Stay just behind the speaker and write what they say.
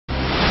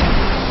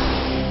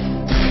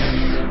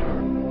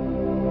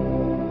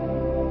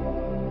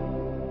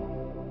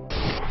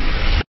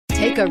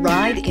Take a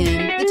ride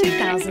in the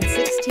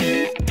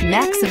 2016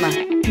 Maxima.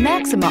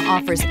 Maxima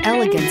offers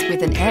elegance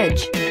with an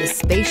edge. The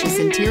spacious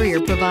interior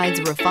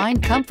provides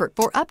refined comfort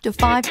for up to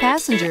 5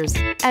 passengers.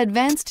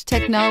 Advanced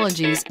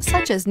technologies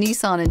such as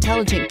Nissan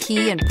Intelligent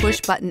Key and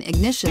push-button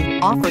ignition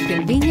offer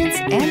convenience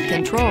and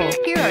control.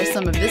 Here are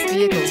some of this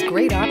vehicle's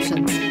great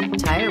options: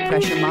 tire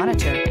pressure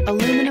monitor,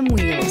 aluminum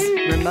wheels,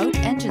 remote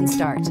engine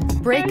start,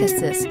 brake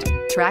assist,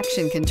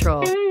 traction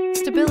control,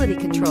 stability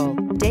control,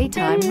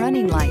 daytime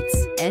running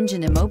lights,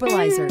 engine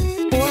immobilizer,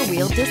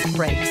 4-wheel disc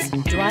brakes,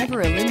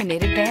 driver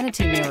illuminated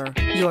vanity mirror.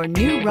 Your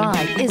new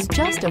ride is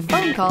just a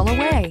phone call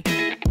away.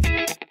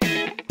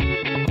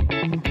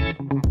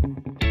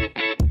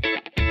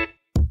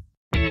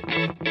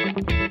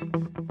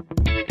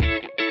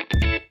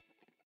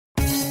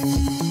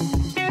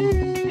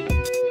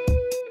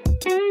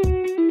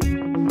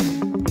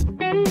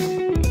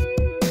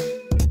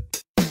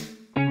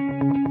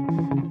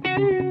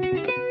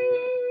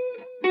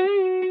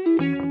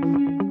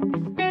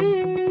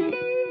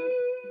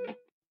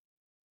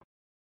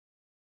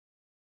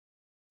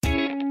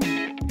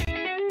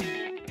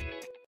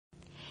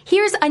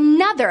 Here's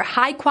another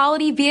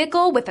high-quality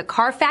vehicle with a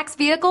Carfax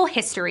Vehicle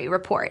History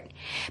Report.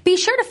 Be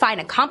sure to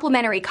find a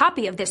complimentary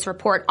copy of this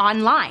report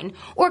online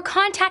or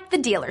contact the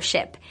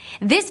dealership.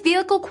 This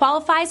vehicle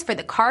qualifies for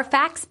the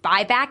Carfax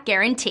Buyback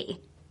Guarantee.